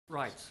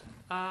Right.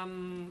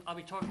 I'll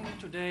be talking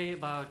today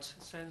about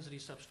sensory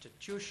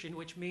substitution,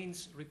 which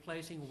means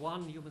replacing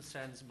one human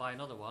sense by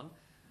another one.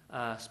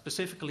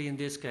 Specifically, in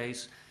this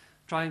case,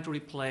 trying to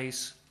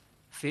replace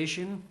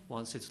vision,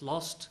 once it's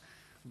lost,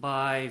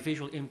 by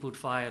visual input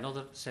via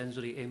another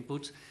sensory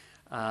input,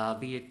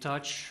 be it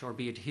touch or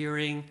be it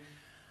hearing.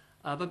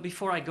 But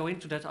before I go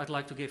into that, I'd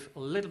like to give a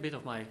little bit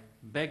of my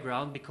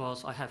background,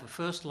 because I have a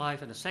first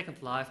life and a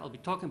second life. I'll be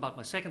talking about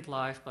my second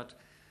life, but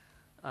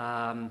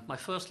my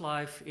first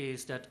life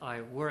is that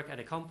I work at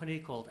a company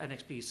called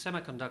NXP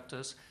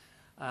Semiconductors,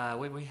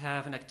 where we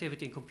have an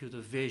activity in computer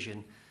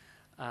vision.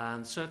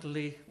 And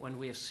certainly when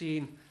we have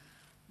seen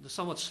the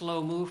somewhat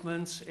slow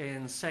movements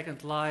in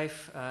second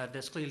life,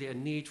 there's clearly a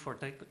need for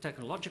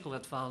technological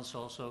advance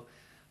also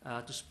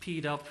to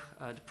speed up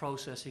the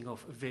processing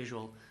of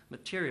visual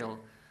material.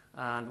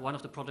 And one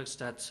of the products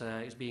that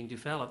is being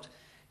developed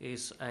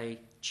is a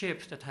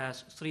chip that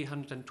has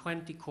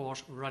 320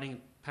 cores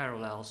running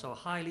parallel, so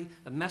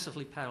a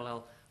massively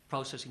parallel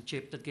processing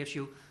chip that gives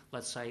you,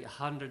 let's say,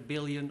 100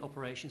 billion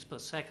operations per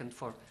second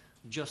for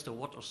just a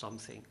watt or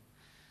something.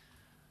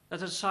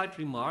 As a side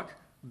remark,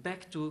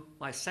 back to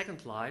my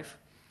second life,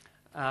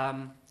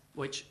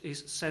 which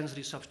is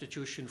sensory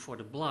substitution for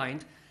the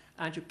blind,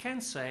 and you can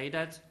say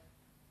that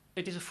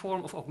it is a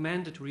form of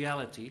augmented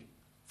reality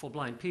for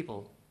blind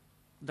people.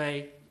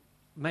 They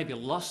maybe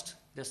lost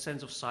their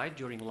sense of sight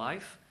during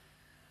life,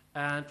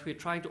 and we're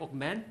trying to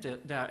augment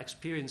their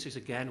experiences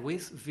again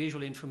with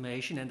visual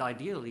information and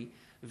ideally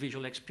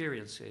visual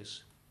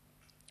experiences.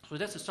 So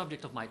that's the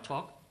subject of my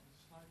talk.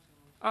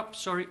 Oh,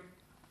 sorry.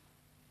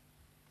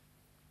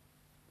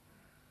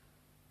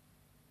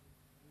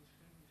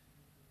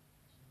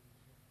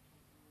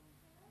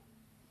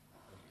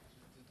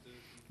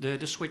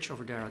 The switch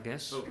over there, I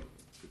guess. Oh,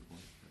 good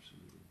point.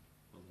 Absolutely.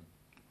 Well done.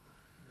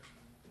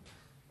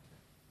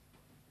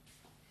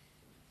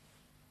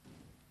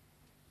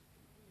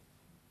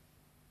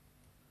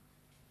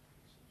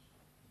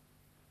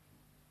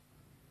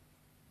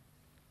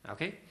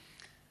 Okay.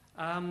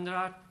 There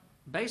are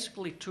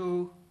basically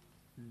two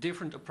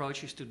different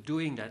approaches to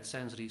doing that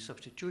sensory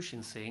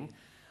substitution thing.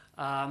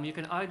 You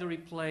can either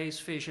replace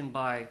vision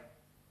by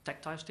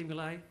tactile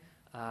stimuli.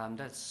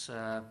 That's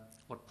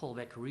what Paul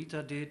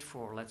Becker-Rita did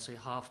for, let's say,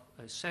 half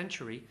a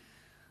century,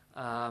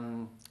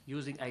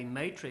 using a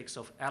matrix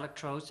of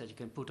electrodes that you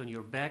can put on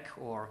your back,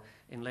 or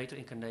in later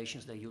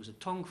incarnations they use a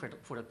tongue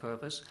for that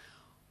purpose.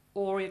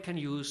 Or you can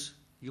use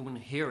human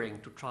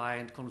hearing to try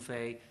and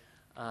convey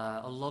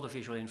a lot of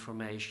visual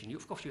information.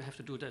 Of course, you have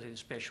to do that in a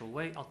special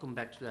way. I'll come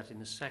back to that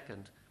in a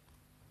second.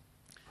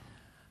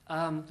 There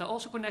are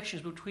also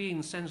connections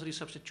between sensory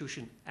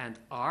substitution and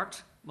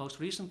art. Most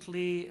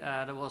recently,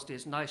 there was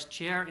this nice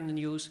chair in the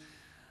news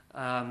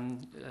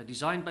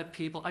designed by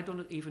people. I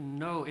don't even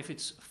know if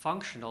it's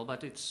functional,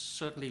 but it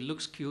certainly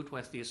looks cute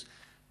with this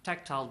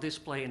tactile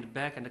display in the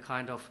back and the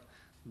kind of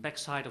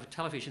backside of a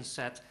television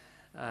set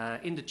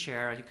in the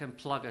chair. You can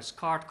plug a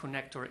SCART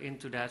connector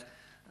into that.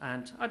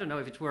 And I don't know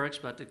if it works,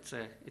 but it's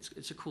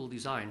a cool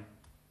design,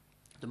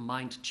 the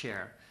Mind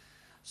Chair.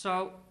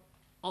 So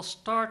I'll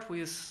start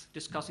with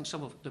discussing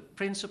some of the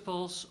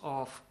principles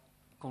of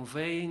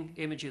conveying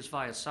images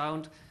via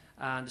sound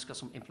and discuss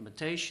some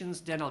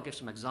implementations. Then I'll give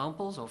some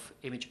examples of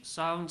image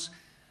sounds,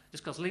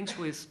 discuss links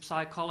with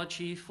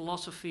psychology,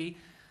 philosophy,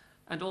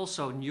 and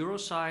also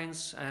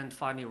neuroscience, and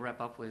finally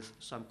wrap up with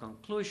some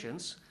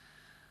conclusions.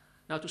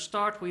 Now, to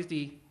start with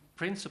the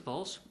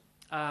principles,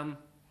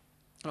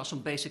 there are some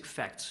basic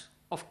facts.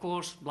 Of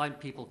course, blind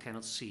people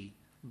cannot see,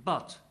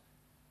 but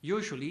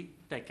usually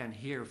they can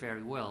hear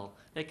very well.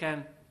 They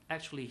can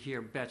actually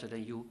hear better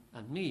than you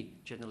and me,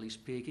 generally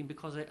speaking,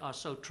 because they are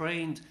so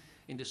trained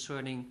in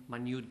discerning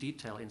minute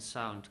detail in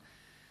sound.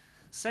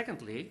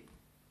 Secondly,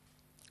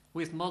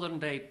 with modern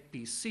day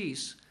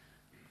PCs,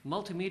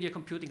 multimedia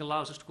computing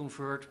allows us to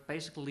convert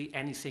basically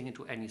anything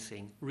into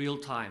anything, real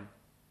time.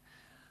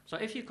 So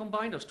if you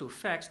combine those two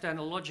facts, then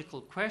a logical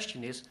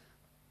question is,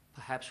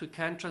 perhaps we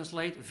can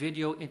translate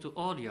video into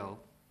audio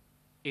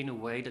in a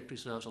way that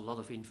preserves a lot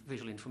of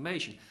visual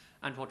information.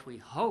 And what we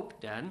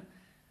hope then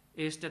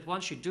is that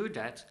once you do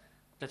that,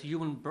 that the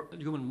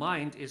human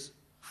mind is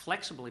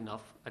flexible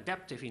enough,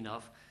 adaptive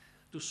enough,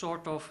 to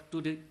sort of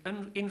do the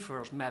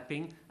inverse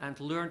mapping and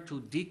learn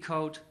to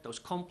decode those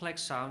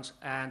complex sounds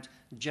and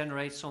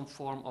generate some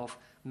form of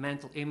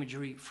mental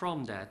imagery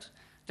from that.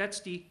 That's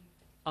the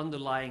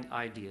underlying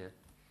idea.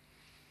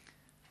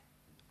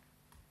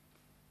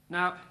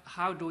 Now,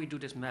 how do we do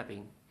this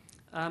mapping?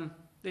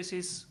 This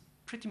is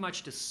pretty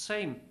much the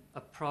same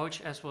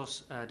approach as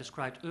was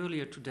described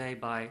earlier today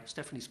by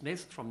Stephanie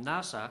Smith from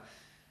NASA,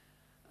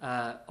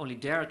 only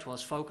there it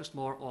was focused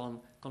more on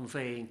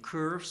conveying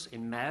curves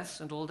in math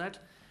and all that.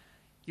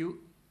 You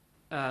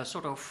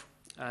sort of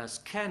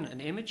scan an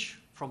image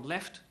from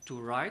left to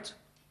right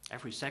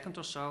every second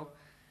or so,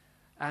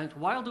 and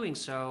while doing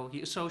so,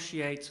 you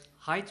associate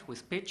height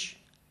with pitch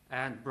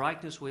and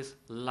brightness with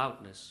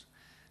loudness.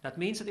 That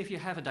means that if you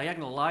have a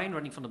diagonal line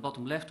running from the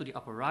bottom left to the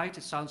upper right,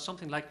 it sounds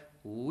something like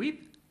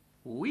weep,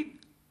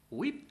 weep,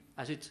 weep,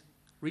 as it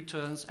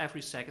returns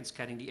every second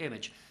scanning the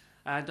image.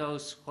 And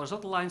those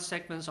horizontal line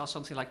segments are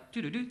something like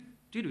doo-doo-doo,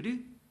 doo-doo-doo.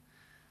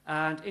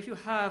 And if you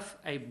have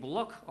a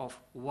block of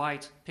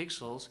white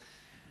pixels,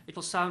 it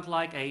will sound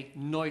like a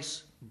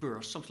noise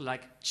burst, something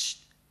like tsh,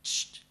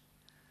 tsh.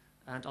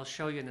 And I'll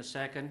show you in a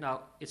second.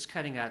 Now, it's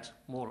scanning at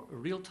more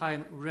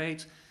real-time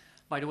rate.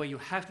 By the way, you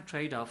have to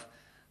trade off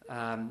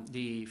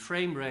the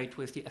frame rate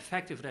with the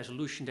effective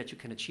resolution that you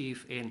can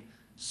achieve in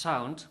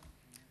sound.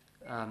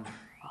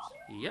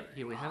 Yep,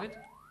 here we have it.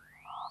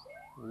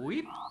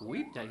 Weep,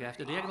 weep, there you have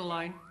the diagonal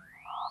line.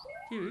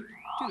 Here,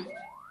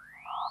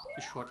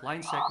 the short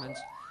line segments,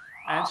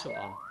 and so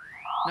on.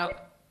 Now,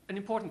 an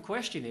important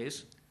question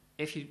is,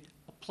 if you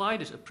apply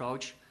this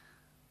approach,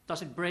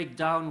 does it break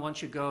down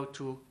once you go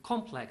to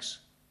complex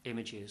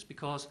images?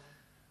 Because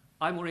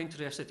I'm more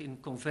interested in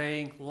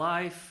conveying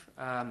live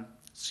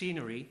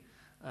scenery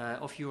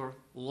of your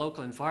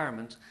local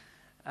environment.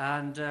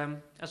 And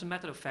as a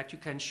matter of fact, you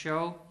can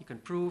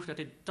prove that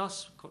it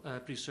does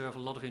preserve a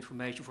lot of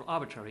information for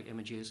arbitrary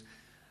images.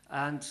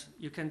 And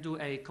you can do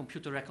a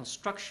computer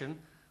reconstruction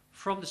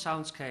from the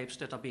soundscapes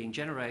that are being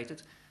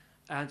generated.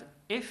 And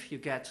if you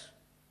get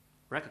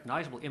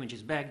recognizable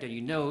images back, then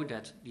you know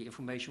that the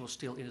information was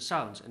still in the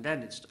sounds. And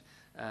then it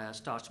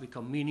starts to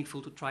become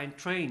meaningful to try and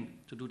train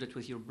to do that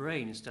with your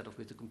brain instead of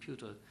with the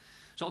computer.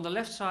 So on the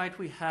left side,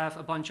 we have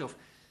a bunch of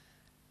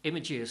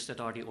images that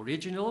are the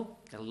original,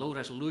 low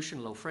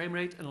resolution, low frame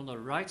rate. And on the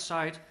right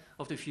side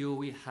of the view,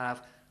 we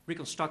have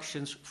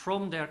reconstructions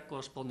from their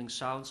corresponding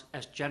sounds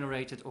as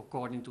generated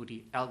according to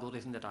the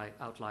algorithm that I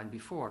outlined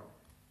before.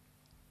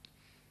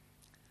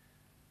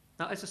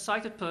 Now, as a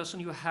sighted person,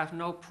 you have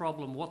no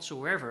problem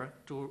whatsoever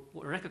to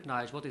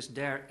recognize what is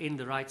there in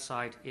the right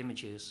side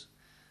images.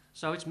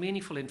 So it's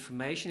meaningful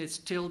information, it's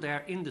still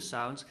there in the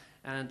sounds,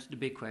 and the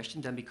big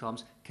question then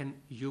becomes, can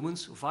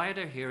humans, via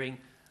their hearing,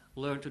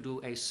 learn to do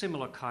a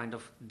similar kind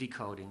of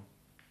decoding?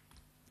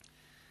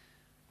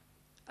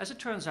 As it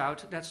turns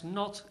out, that's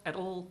not at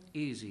all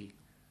easy.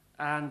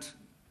 And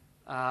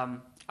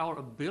our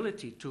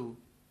ability to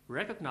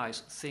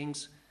recognize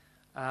things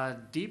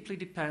deeply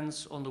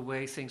depends on the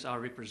way things are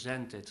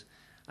represented.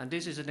 And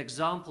this is an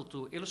example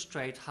to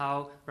illustrate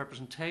how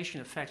representation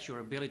affects your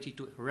ability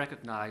to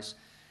recognize.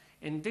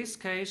 In this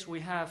case, we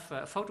have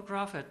a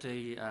photograph at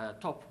the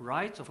top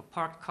right of a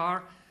parked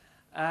car,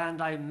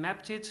 and I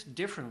mapped it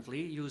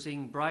differently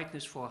using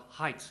brightness for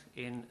height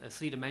in a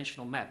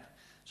three-dimensional map.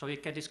 So you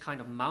get this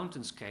kind of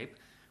mountainscape,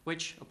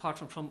 which, apart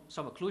from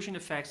some occlusion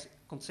effects,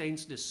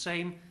 contains the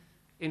same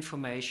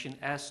information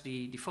as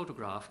the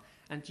photograph,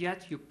 and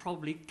yet you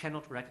probably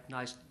cannot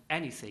recognize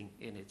anything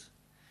in it.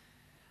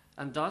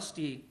 And thus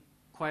the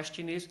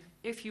question is,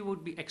 if you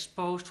would be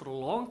exposed for a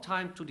long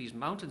time to these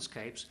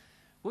mountainscapes,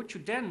 would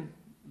you then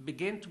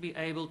begin to be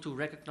able to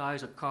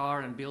recognize a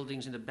car and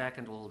buildings in the back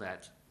and all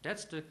that?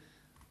 That's the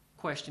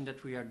question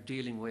that we are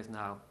dealing with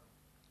now.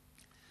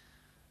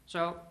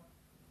 So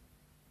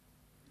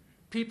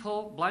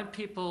blind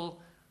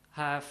people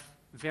have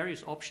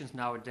various options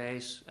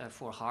nowadays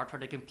for hardware.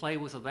 They can play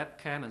with a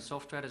webcam and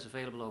software that's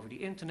available over the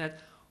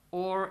internet,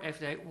 or if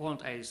they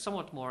want a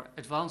somewhat more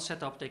advanced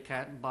setup, they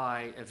can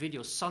buy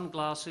video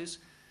sunglasses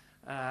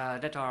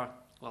that are,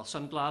 well,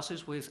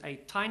 sunglasses with a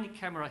tiny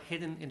camera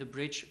hidden in the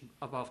bridge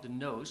above the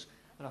nose.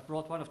 And I've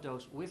brought one of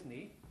those with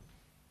me.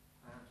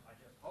 And I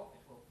just hope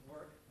it will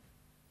work.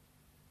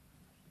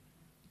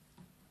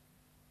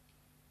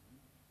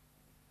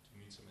 Do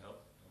you need some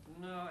help?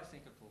 No, I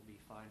think it will be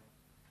fine.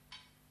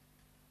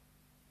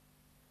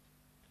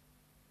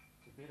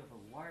 It's a bit of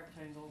a wire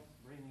tangle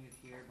bringing it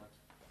here, but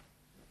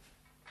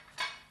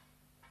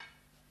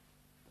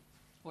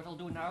what I'll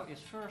do now is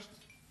first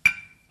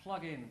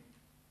plug in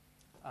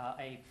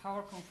a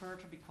power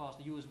converter, because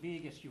the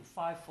USB gives you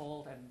 5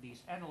 volt and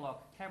these analog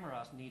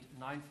cameras need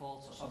 9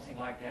 volts or something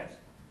like that.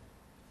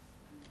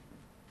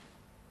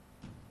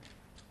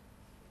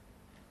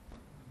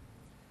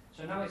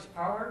 So now it's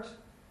powered,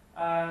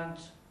 and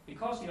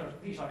because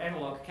these are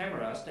analog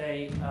cameras,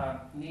 they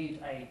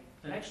need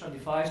an extra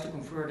device to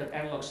convert that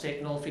analog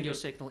signal, video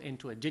signal,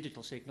 into a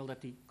digital signal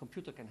that the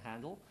computer can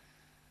handle.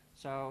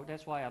 So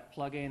that's why I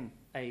plug in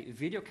a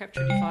video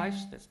capture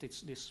device. That's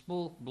this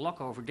small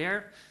block over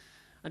there.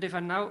 And if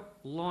I now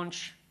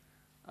launch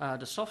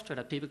the software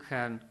that people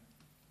can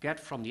get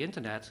from the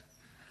internet,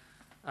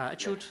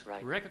 it should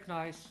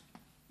recognize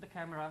the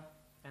camera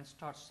and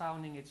start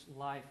sounding its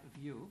live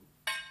view.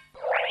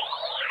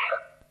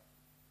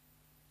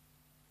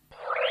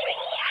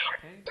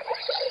 Okay.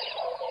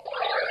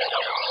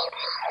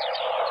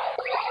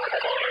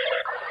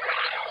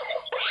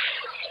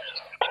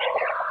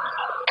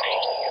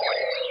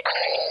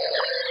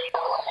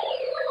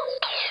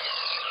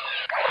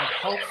 And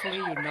hopefully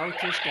you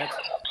notice that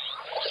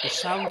the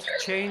sound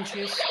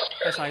changes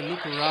as I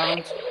look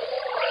around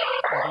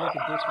and look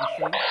at different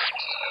things.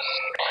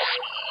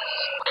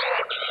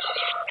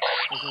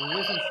 There's a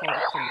rhythm from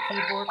the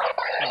keyboard.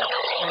 Well,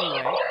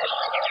 anyway.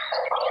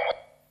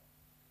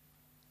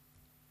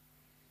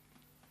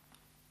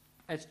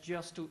 It's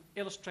just to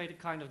illustrate the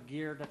kind of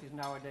gear that is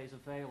nowadays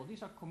available.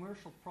 These are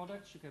commercial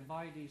products. You can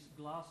buy these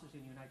glasses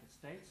in the United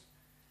States.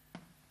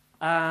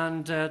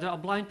 And there are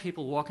blind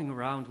people walking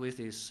around with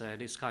these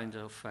kind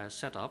of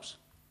setups.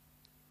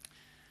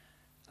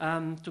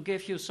 To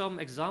give you some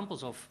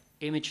examples of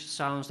image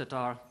sounds that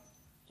are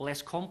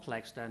less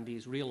complex than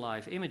these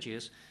real-life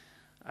images,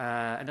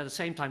 and at the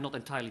same time not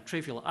entirely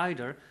trivial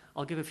either,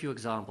 I'll give a few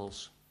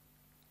examples.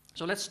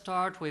 So let's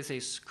start with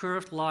this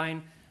curved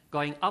line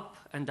going up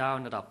and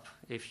down and up,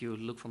 if you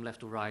look from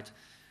left to right.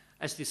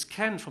 As this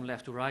scan from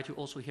left to right, you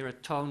also hear a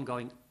tone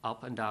going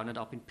up and down and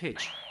up in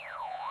pitch.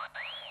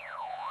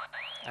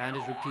 And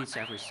it repeats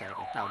every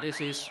second. Now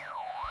this is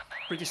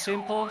pretty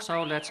simple,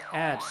 so let's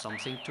add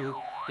something to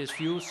this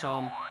view,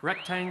 some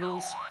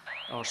rectangles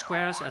or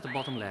squares at the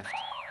bottom left.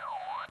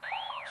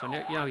 So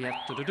now you have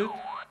do-do-do,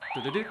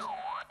 do-do-do,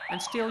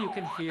 and still you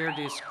can hear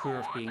this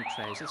curve being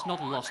traced. It's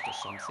not lost or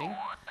something.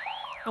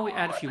 And we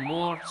add a few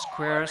more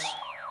squares,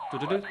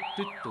 do-do-do,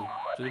 do-do,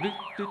 do-do-do,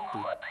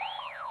 do-do.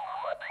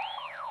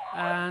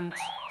 And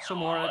some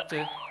more at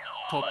the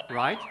top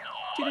right,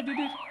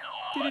 do-do-do-do,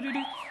 do-do-do-do,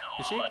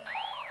 you see?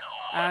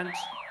 And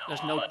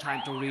there's no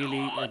time to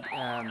really,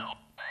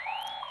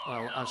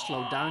 I'll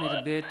slow down it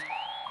a bit,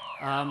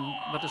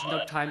 but there's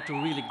no time to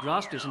really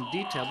grasp this in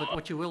detail. But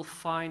what you will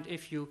find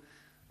if you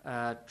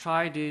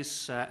try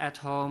this at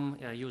home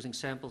using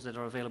samples that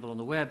are available on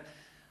the web,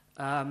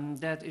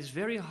 that it's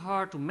very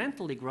hard to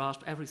mentally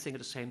grasp everything at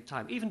the same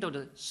time. Even though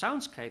the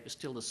soundscape is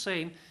still the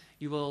same,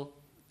 you will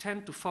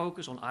tend to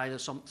focus on either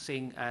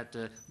something at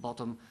the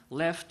bottom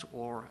left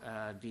or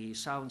the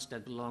sounds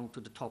that belong to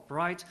the top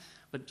right,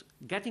 but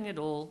getting it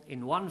all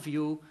in one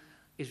view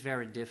is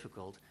very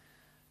difficult.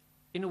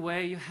 In a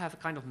way, you have a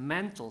kind of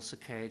mental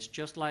saccades,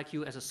 just like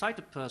you as a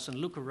sighted person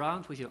look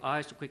around with your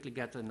eyes to quickly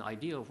get an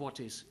idea of what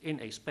is in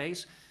a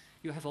space.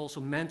 You have also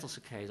mental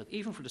saccades. Like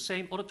even for the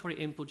same auditory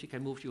input, you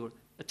can move your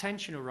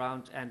attention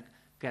around and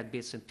get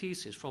bits and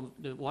pieces from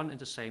the one and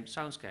the same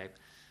soundscape.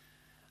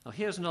 Now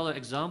here's another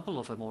example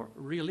of a more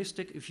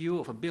realistic view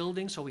of a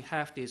building. So we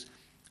have this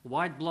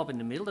white blob in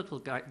the middle that will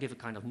give a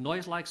kind of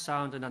noise-like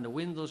sound, and then the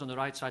windows on the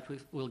right side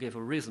will give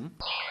a rhythm.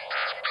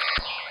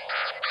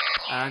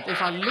 And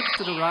if I look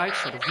to the right,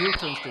 so the view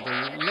turns to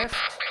the left.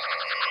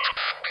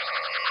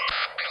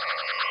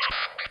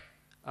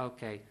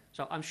 Okay,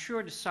 so I'm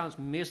sure this sounds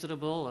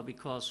miserable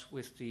because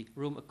with the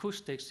room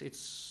acoustics,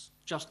 it's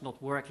just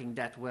not working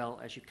that well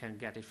as you can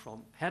get it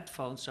from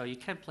headphones. So you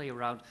can play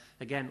around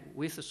again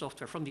with the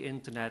software from the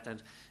internet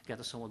and get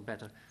a somewhat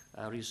better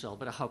result.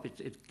 But I hope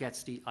it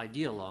gets the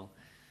idea along.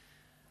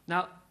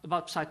 Now,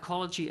 about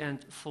psychology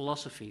and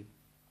philosophy.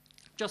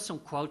 Just some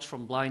quotes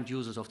from blind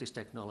users of this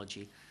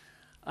technology.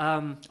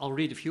 I'll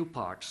read a few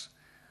parts.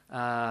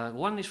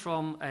 One is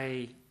from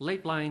a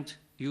late blind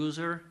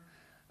user,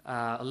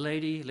 a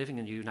lady living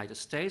in the United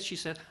States. She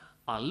said,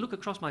 I look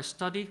across my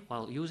study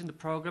while using the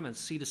program and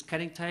see the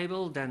scanning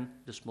table, then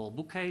the small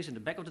bookcase in the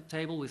back of the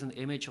table with an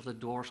image of the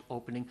doors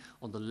opening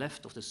on the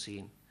left of the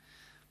scene.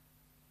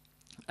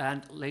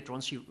 And later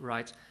on she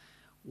writes,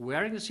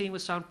 wearing the scene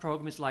with sound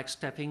program is like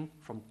stepping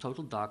from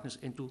total darkness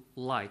into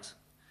light.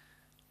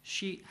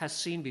 She has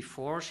seen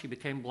before, she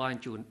became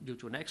blind due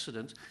to an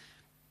accident,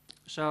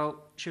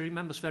 so she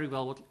remembers very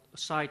well what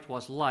sight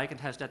was like and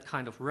has that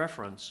kind of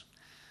reference.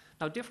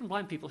 Now, different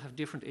blind people have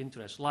different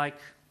interests. Like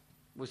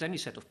with any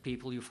set of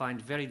people, you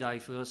find very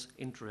diverse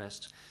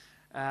interests.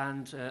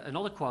 And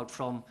another quote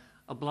from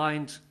a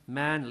blind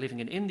man living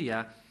in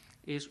India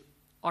is,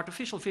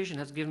 artificial vision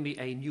has given me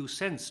a new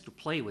sense to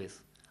play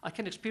with. I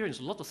can experience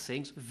a lot of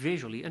things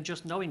visually, and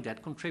just knowing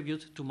that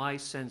contributes to my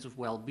sense of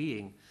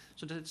well-being.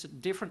 So that it's a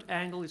different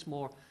angle, it's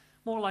more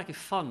like a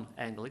fun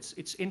angle.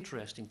 It's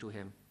interesting to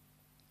him.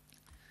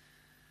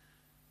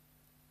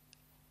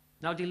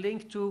 Now the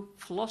link to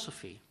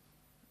philosophy.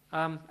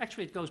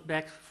 Actually, it goes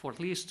back for at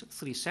least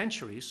 3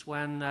 centuries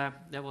when there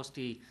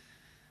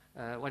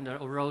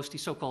arose the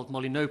so-called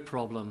Molyneux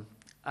problem.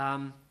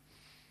 The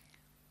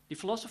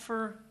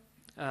philosopher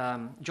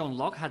John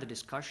Locke had a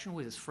discussion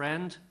with his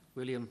friend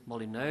William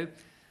Molyneux,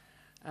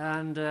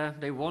 and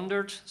they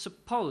wondered,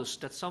 suppose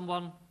that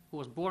someone who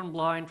was born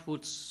blind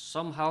would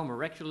somehow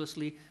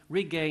miraculously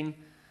regain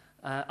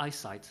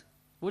eyesight.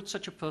 Would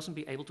such a person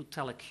be able to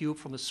tell a cube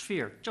from a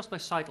sphere just by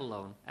sight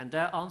alone? And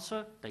their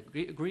answer they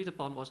agreed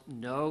upon was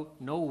no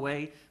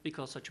way,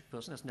 because such a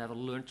person has never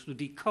learned to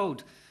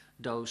decode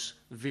those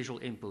visual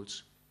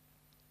inputs.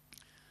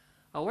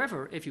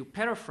 However, if you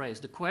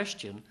paraphrase the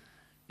question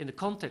in the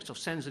context of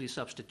sensory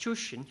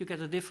substitution, you get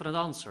a different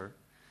answer.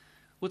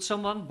 Would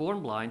someone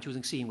born blind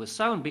using seeing with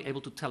sound be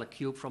able to tell a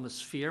cube from a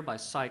sphere by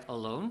sight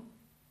alone?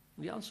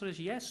 The answer is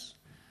yes,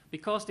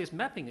 because this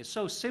mapping is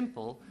so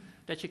simple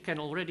that you can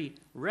already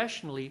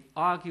rationally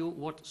argue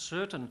what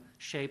certain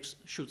shapes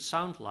should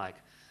sound like,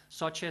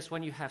 such as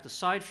when you have the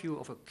side view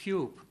of a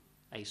cube,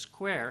 a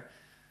square,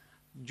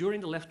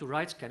 during the left to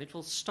right scan, it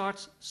will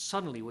start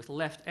suddenly with the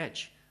left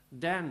edge.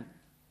 Then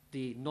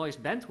the noise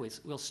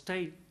bandwidth will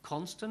stay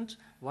constant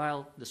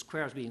while the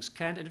square is being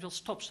scanned, and it will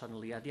stop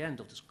suddenly at the end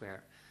of the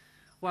square.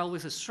 while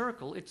with a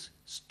circle it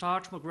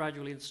starts more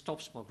gradually and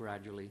stops more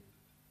gradually.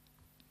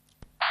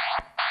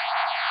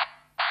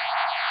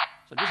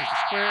 So this is the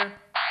square,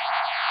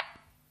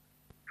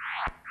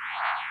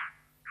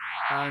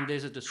 and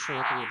this is the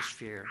circle or the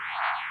sphere.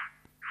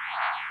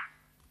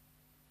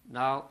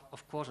 Now,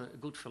 of course, a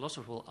good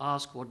philosopher will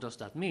ask, what does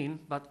that mean?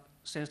 But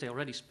since they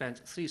already spent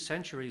 3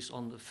 centuries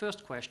on the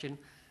first question,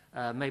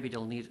 maybe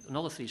they'll need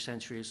another 3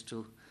 centuries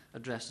to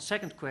address the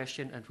second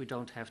question, and we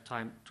don't have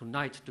time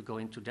tonight to go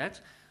into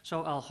that.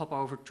 So I'll hop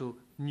over to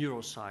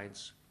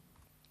neuroscience.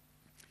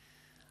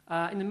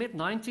 In the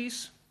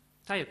mid-90s,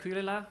 Taija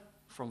Kylilä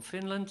from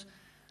Finland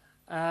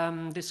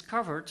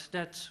discovered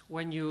that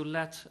when you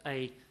let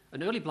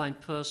an early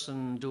blind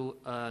person do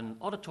an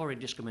auditory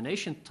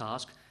discrimination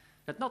task,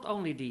 that not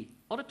only the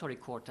auditory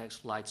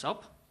cortex lights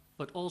up,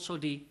 but also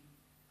the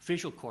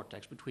visual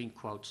cortex, between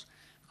quotes,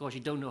 because you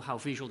don't know how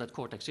visual that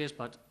cortex is,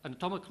 but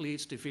anatomically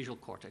it's the visual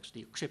cortex,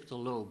 the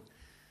occipital lobe.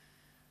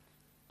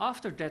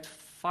 After that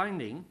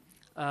finding,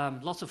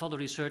 lots of other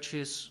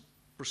researchers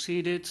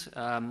proceeded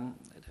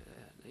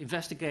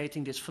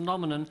investigating this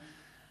phenomenon,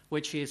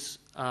 which is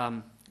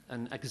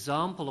an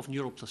example of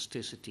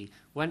neuroplasticity.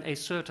 When a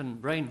certain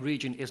brain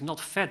region is not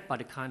fed by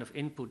the kind of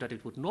input that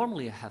it would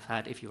normally have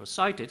had if you were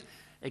sighted,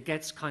 it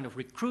gets kind of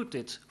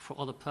recruited for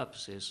other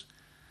purposes.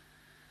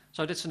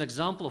 So that's an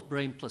example of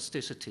brain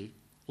plasticity,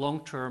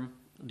 long-term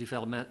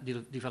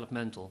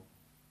developmental.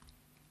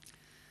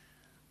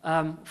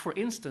 For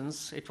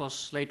instance, it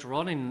was later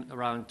on in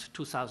around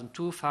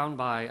 2002 found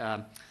by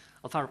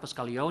Alvaro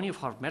Pascalioni of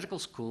Harvard Medical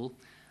School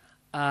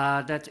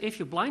that if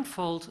you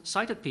blindfold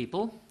sighted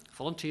people,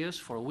 volunteers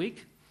for a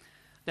week,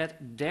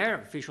 that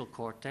their visual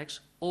cortex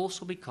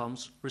also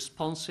becomes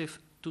responsive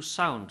to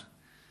sound,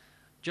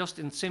 just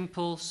in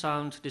simple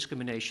sound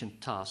discrimination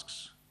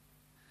tasks.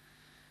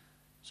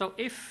 So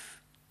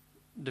if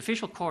the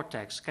visual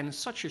cortex can in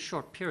such a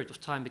short period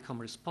of time become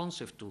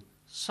responsive to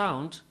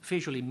sound,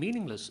 visually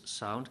meaningless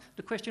sound,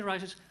 the question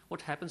arises,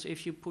 what happens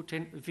if you put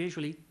in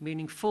visually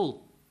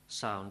meaningful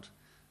sound?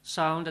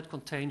 Sound that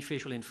contains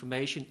visual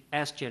information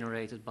as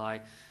generated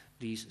by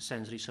these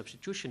sensory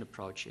substitution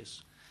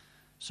approaches.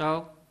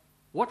 So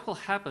what will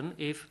happen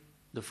if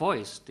the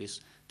voice,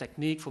 this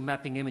technique for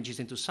mapping images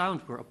into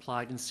sound, were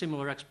applied in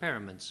similar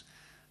experiments?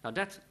 Now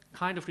that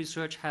kind of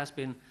research has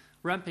been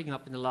ramping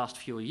up in the last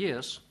few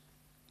years.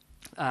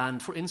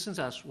 And for instance,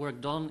 as work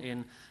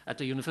done at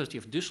the University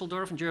of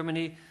Düsseldorf in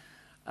Germany,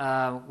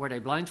 where they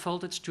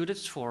blindfolded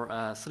students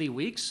for 3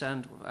 weeks,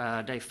 and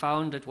they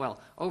found that, well,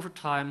 over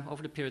time,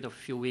 over the period of a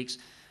few weeks,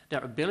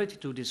 their ability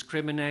to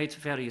discriminate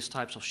various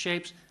types of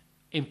shapes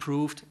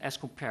improved as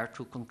compared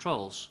to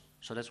controls.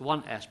 So that's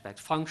one aspect,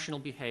 functional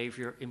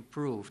behavior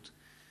improved.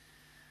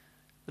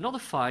 Another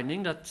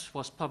finding that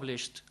was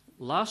published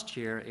last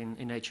year in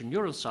Nature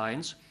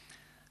Neuroscience,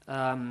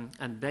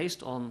 and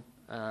based on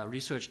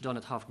research done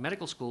at Harvard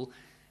Medical School,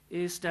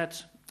 is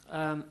that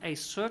a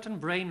certain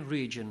brain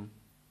region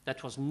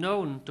that was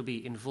known to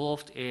be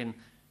involved in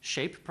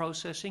shape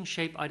processing,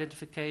 shape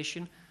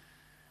identification,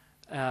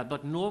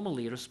 but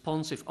normally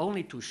responsive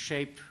only to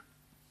shape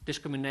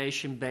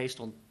discrimination based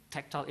on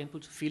tactile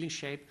input, feeling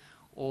shape,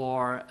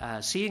 or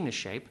seeing a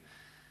shape,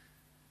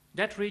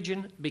 that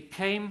region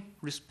became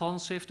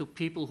responsive to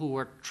people who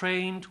were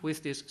trained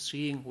with this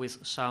seeing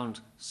with sound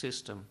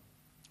system.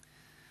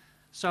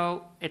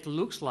 So it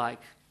looks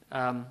like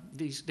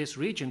this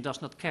region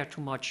does not care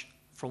too much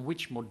from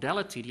which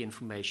modality the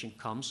information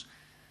comes,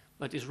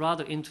 but is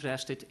rather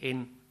interested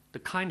in the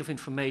kind of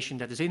information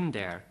that is in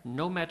there,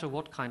 no matter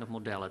what kind of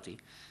modality.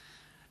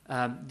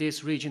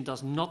 This region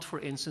does not, for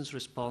instance,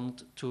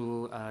 respond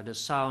to the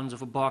sounds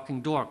of a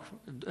barking dog,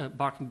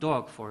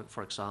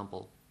 for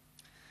example.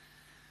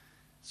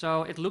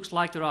 So it looks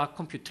like there are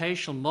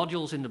computational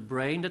modules in the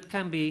brain that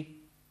can be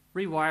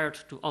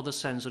rewired to other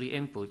sensory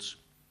inputs.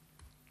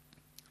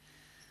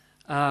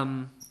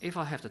 If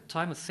I have the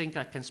time, I think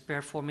I can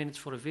spare 4 minutes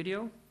for a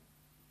video.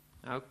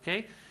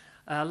 Okay.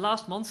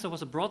 Last month there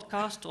was a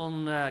broadcast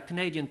on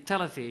Canadian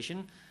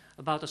television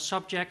about a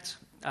subject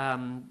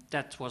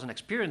that was an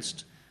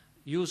experienced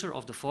user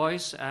of the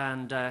voice,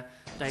 and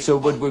so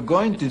what we're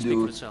going to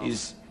do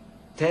is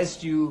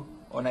test you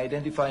on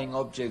identifying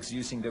objects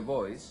using the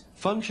voice.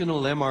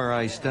 Functional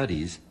MRI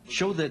studies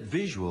show that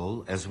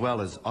visual as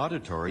well as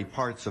auditory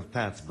parts of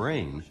Pat's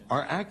brain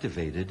are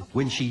activated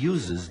when she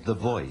uses the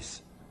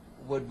voice.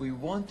 What we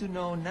want to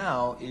know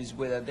now is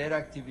whether that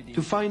activity...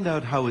 To find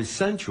out how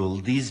essential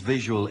these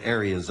visual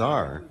areas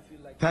are,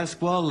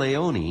 Pasquale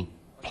Leone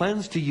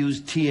plans to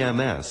use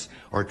TMS,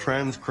 or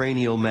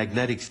transcranial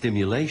magnetic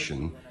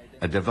stimulation,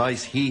 a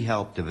device he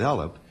helped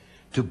develop,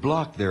 to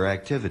block their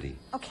activity.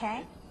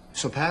 Okay.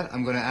 So Pat,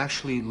 I'm going to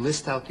actually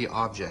list out the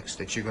objects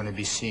that you're going to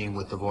be seeing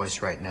with the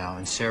voice right now,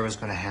 and Sarah's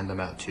going to hand them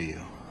out to you.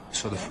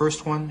 So the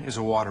first one is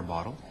a water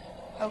bottle.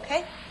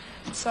 Okay.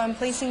 So I'm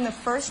placing the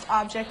first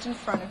object in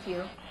front of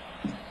you.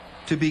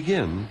 To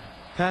begin,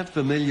 Pat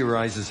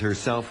familiarizes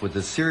herself with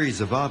a series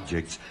of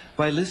objects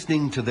by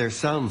listening to their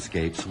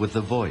soundscapes with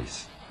the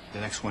voice.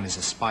 The next one is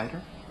a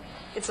spider.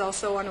 It's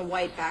also on a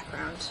white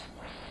background.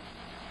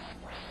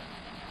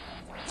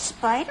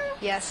 Spider?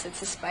 Yes,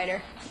 it's a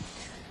spider.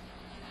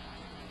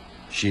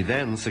 She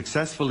then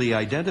successfully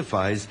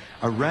identifies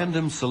a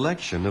random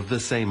selection of the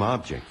same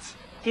objects.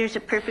 There's a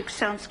perfect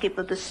soundscape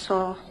of the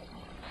saw.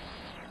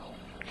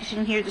 You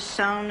can hear the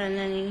sound, and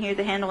then you can hear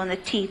the handle and the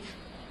teeth.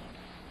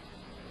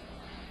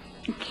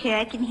 Okay,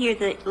 I can hear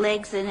the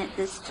legs in it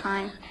this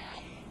time.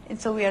 And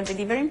so we are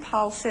delivering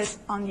pulses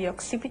on the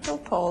occipital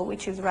pole,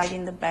 which is right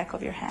in the back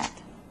of your head.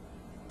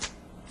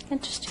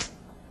 Interesting.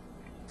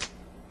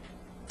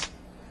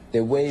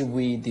 The way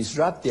we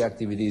disrupt the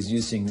activity is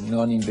using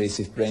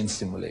non-invasive brain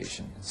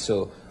stimulation.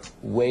 So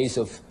ways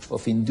of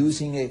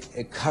inducing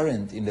a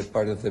current in the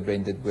part of the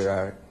brain that we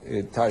are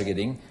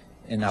targeting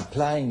and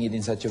applying it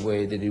in such a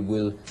way that it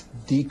will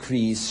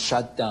decrease,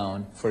 shut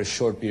down for a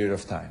short period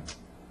of time.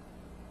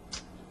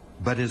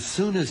 But as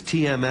soon as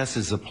TMS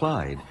is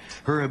applied,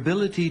 her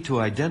ability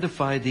to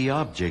identify the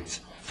objects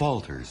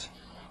falters.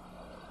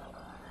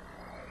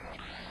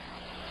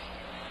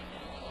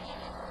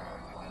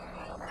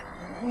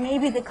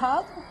 Maybe the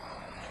cup?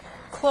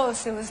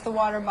 Close, it was the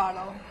water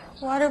bottle.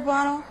 Water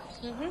bottle?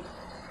 Mm-hmm.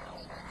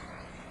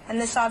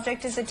 And this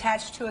object is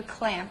attached to a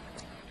clamp.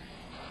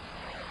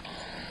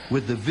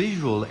 With the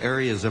visual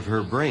areas of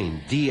her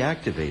brain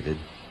deactivated,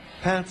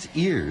 Pat's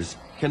ears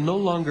can no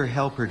longer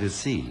help her to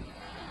see.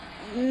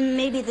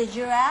 Maybe the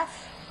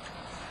giraffe?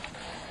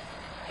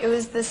 It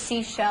was the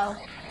seashell.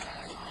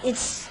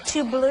 It's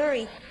too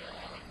blurry.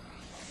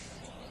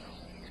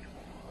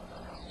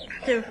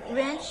 The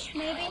wrench,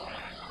 maybe?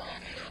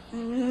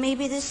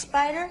 Maybe the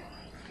spider?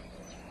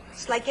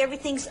 It's like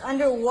everything's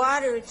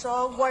underwater. It's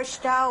all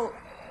washed out.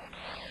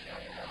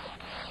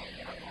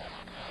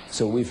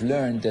 So we've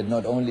learned that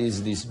not only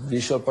is this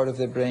visual part of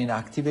the brain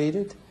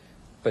activated,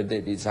 but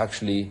that it's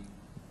actually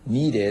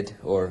needed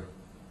or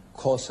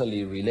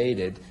causally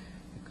related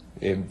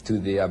to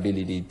the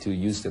ability to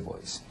use the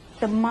voice.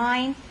 The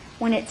mind,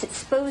 when it's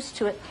exposed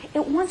to it,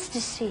 it wants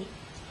to see.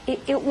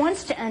 It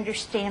wants to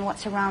understand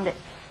what's around it.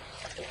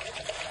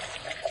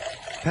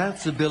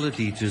 Pat's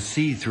ability to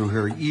see through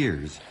her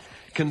ears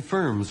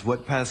confirms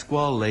what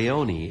Pasquale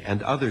Leone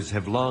and others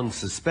have long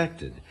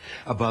suspected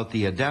about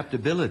the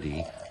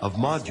adaptability of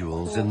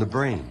modules in the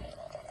brain.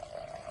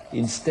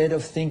 Instead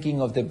of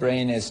thinking of the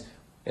brain as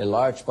a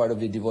large part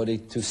of it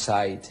devoted to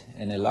sight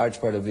and a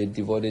large part of it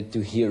devoted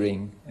to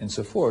hearing and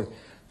so forth,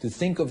 to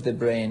think of the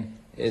brain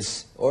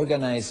as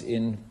organized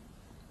in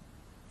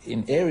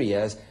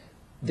areas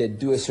that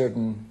do a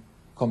certain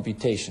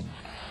computation.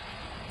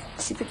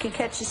 See if we can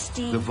catch a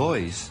Steve. The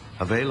voice,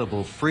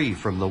 available free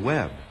from the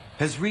web,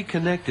 has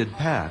reconnected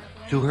Pat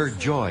to her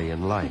joy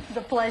in life.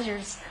 The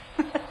pleasures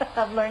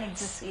of learning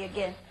to see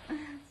again.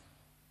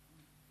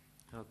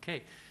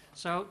 Okay,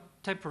 so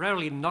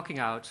temporarily knocking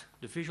out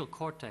the visual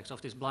cortex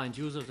of this blind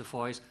user of the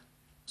voice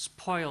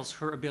spoils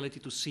her ability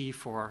to see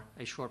for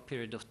a short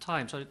period of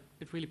time. So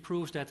it really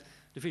proves that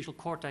the visual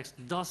cortex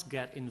does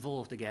get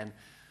involved again.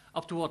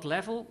 Up to what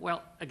level?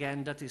 Well,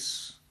 again, that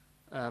is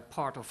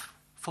part of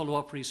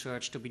follow-up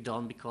research to be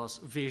done, because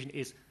vision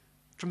is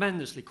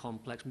tremendously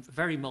complex,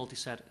 very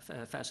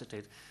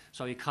multifaceted.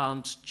 So you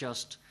can't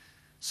just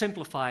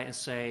simplify and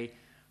say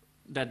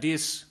that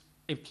this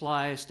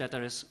implies that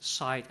there is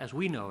sight as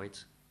we know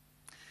it.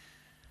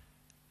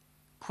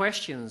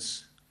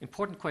 Questions,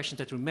 important questions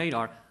that remain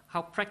are,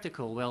 how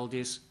practical will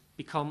this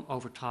become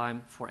over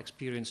time for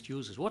experienced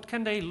users? What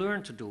can they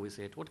learn to do with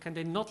it? What can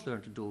they not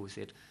learn to do with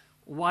it?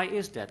 Why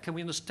is that? Can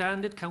we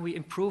understand it? Can we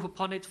improve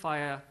upon it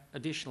via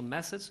additional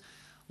methods?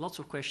 Lots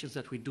of questions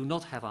that we do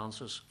not have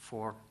answers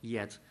for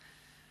yet.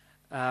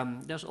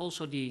 There's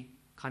also the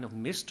kind of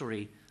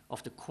mystery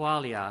of the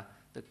qualia,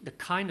 the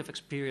kind of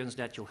experience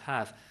that you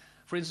have.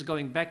 For instance,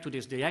 going back to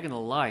this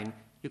diagonal line,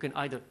 you can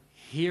either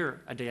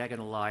hear a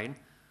diagonal line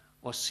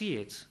or see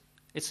it.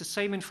 It's the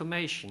same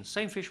information,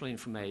 same visual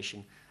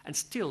information, and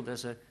still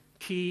there's a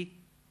key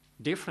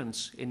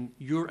difference in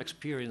your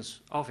experience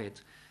of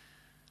it.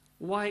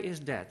 Why is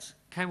that?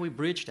 Can we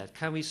bridge that?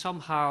 Can we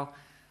somehow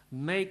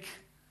make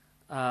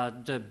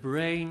the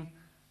brain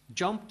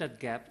jump that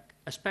gap,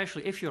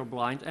 especially if you're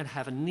blind and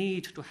have a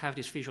need to have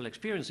this visual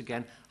experience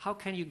again? How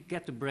can you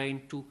get the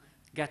brain to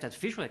get that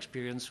visual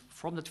experience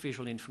from that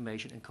visual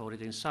information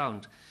encoded in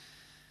sound?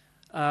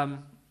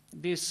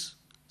 This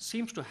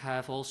seems to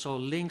have also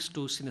links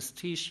to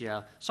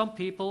synesthesia. Some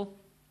people,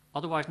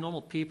 otherwise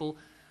normal people,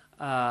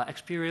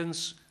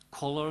 experience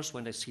colors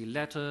when they see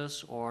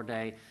letters, or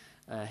they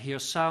hear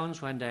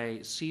sounds when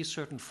they see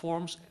certain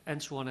forms,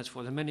 and so on and so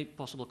forth. There are many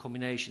possible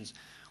combinations.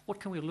 What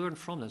can we learn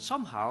from them?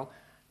 Somehow,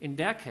 in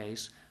their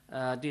case,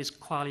 this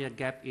qualia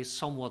gap is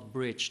somewhat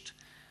bridged.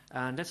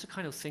 And that's the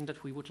kind of thing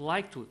that we would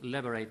like to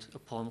elaborate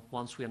upon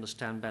once we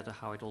understand better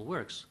how it all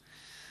works.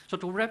 So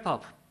to wrap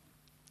up,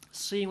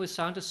 seeing with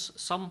sound is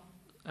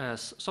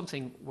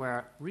something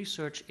where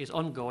research is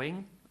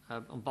ongoing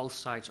on both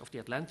sides of the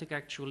Atlantic,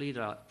 actually.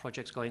 There are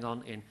projects going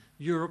on in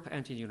Europe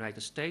and in the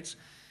United States.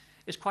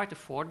 It's quite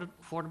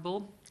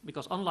affordable,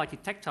 because unlike the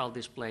tactile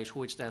displays, for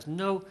which there's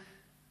no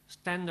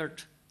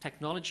standard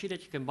technology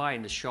that you can buy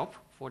in the shop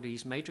for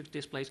these matrix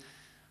displays,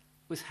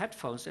 with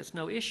headphones, that's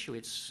no issue.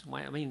 It's,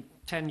 I mean,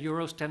 €10,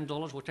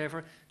 $10,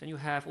 whatever, then you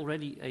have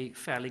already a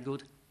fairly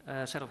good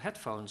set of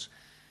headphones.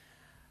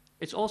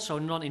 It's also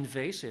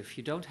non-invasive.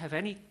 You don't have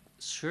any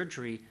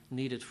surgery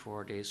needed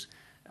for this.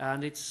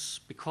 And it's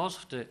because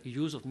of the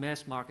use of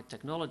mass market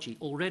technology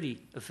already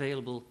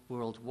available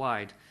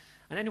worldwide.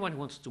 And anyone who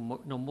wants to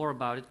know more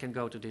about it can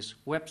go to this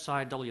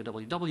website,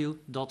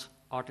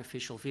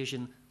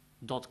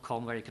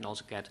 www.artificialvision.com, where you can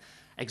also get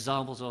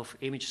examples of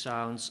image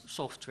sounds,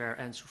 software,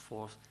 and so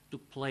forth to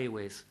play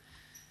with.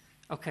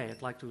 Okay,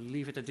 I'd like to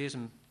leave it at this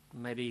and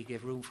maybe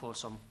give room for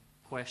some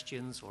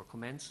questions or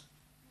comments.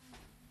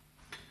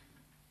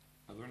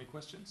 Are there any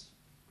questions?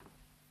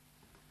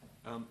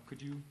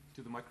 Could you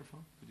do the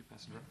microphone? Could you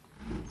pass it around?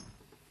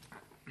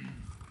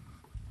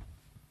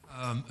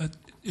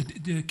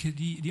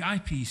 The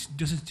eyepiece,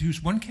 does it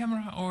use one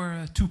camera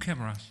or two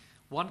cameras?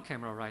 One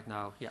camera right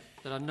now, yeah.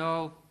 There are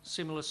no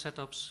similar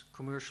setups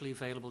commercially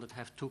available that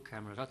have two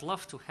cameras. I'd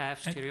love to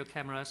have stereo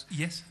cameras.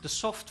 Yes. The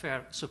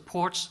software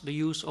supports the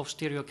use of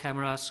stereo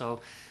cameras,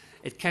 so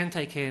it can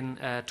take in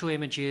 2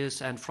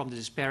 images and from the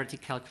disparity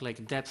calculate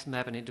the depth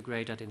map and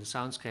integrate that in the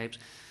soundscapes.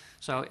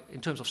 So in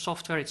terms of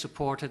software, it's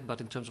supported,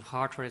 but in terms of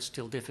hardware, it's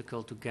still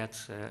difficult to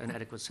get an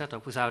adequate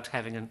setup without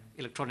having an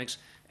electronics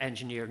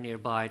engineer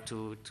nearby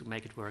to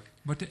make it work.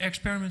 But the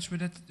experiments with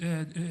that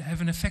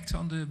have an effect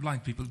on the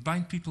blind people.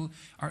 Blind people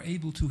are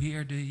able to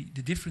hear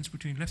the difference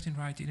between left and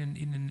right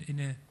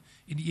in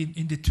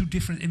the two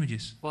different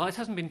images. Well, it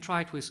hasn't been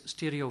tried with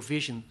stereo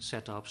vision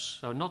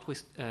setups, so not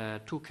with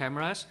 2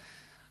 cameras,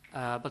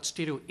 but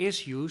stereo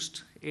is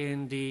used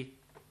in the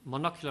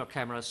monocular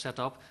camera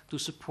setup to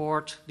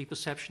support the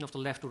perception of the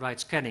left to right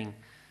scanning.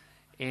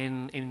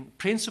 In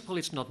principle,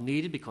 it's not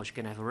needed because you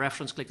can have a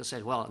reference click that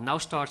says, well, now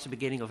starts the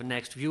beginning of the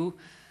next view,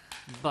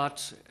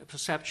 but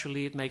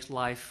perceptually it makes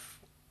life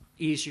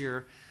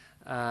easier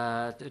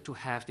to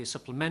have this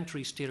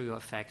supplementary stereo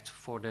effect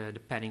for the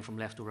panning from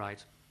left to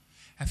right.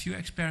 Have you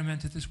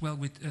experimented as well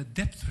with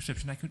depth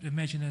perception? I could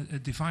imagine a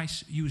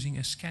device using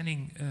a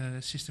scanning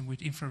system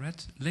with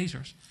infrared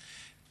lasers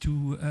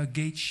to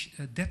gauge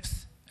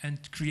depth and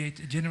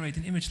generate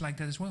an image like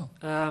that as well.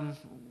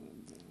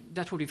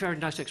 That would be very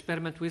nice to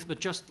experiment with, but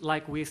just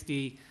like with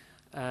the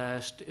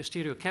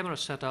stereo camera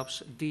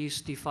setups,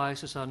 these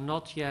devices are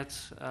not yet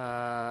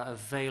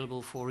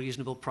available for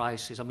reasonable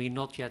prices. I mean,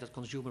 not yet at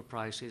consumer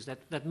prices.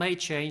 That may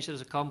change.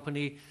 There's a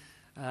company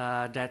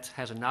that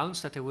has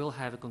announced that they will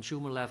have a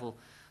consumer-level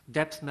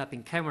depth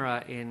mapping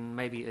camera in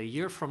maybe a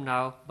year from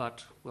now,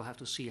 but we'll have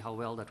to see how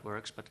well that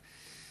works. But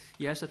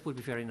yes, that would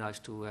be very nice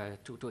to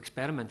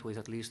experiment with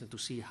at least and to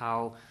see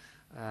how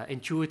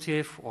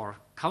intuitive or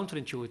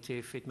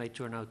counterintuitive it may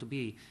turn out to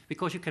be.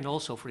 Because you can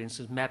also, for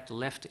instance, map the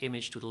left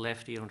image to the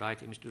left ear and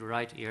right image to the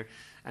right ear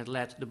and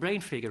let the brain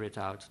figure it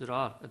out. There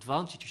are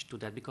advantages to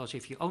that because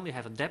if you only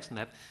have a depth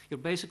map, you're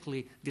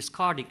basically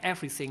discarding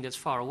everything that's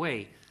far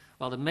away.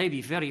 Well, there may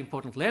be very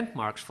important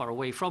landmarks far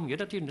away from you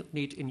that you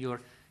need in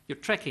your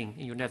tracking,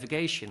 in your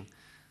navigation.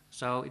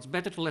 So it's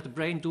better to let the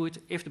brain do it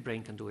if the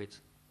brain can do it.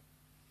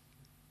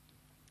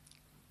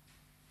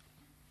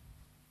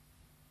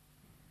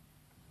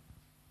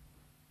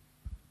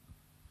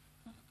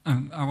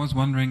 I was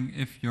wondering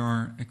if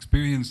your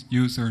experienced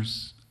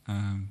users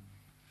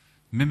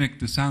mimic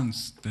the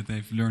sounds that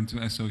they've learned to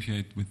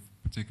associate with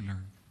particular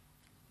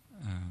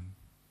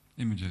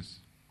images.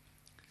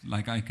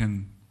 Like I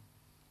can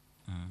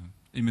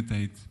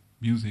imitate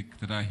music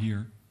that I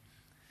hear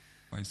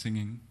by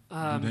singing.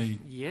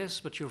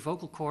 Yes, but your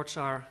vocal cords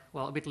are,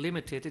 well, a bit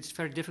limited. It's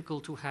very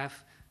difficult to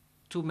have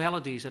 2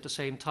 melodies at the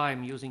same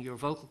time using your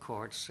vocal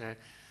cords.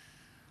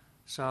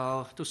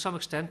 So to some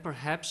extent,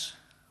 perhaps,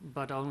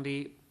 but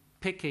only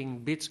picking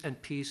bits and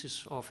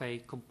pieces of a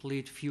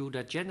complete view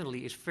that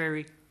generally is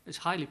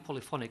highly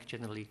polyphonic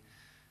generally.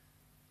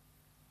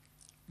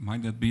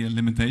 Might that be a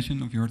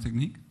limitation of your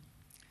technique?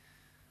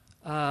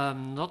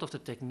 Not of the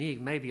technique,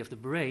 maybe of the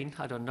brain.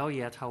 I don't know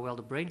yet how well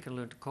the brain can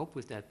learn to cope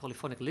with that.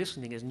 Polyphonic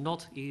listening is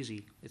not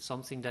easy. It's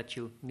something that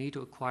you need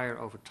to acquire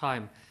over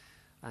time.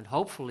 And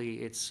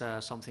hopefully it's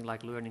something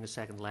like learning a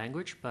second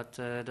language, but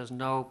there's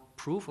no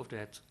proof of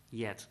that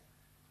yet.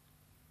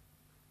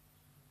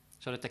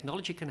 So the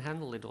technology can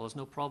handle it all. There's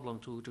no problem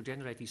to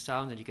generate these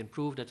sounds, and you can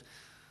prove that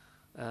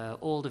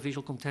all the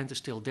visual content is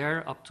still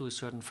there up to a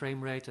certain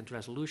frame rate and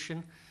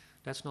resolution.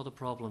 That's not a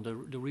problem.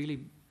 The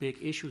really big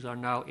issues are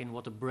now in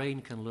what the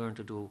brain can learn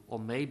to do, or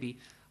maybe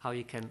how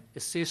you can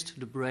assist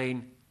the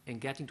brain in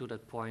getting to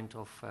that point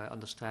of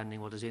understanding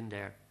what is in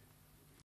there.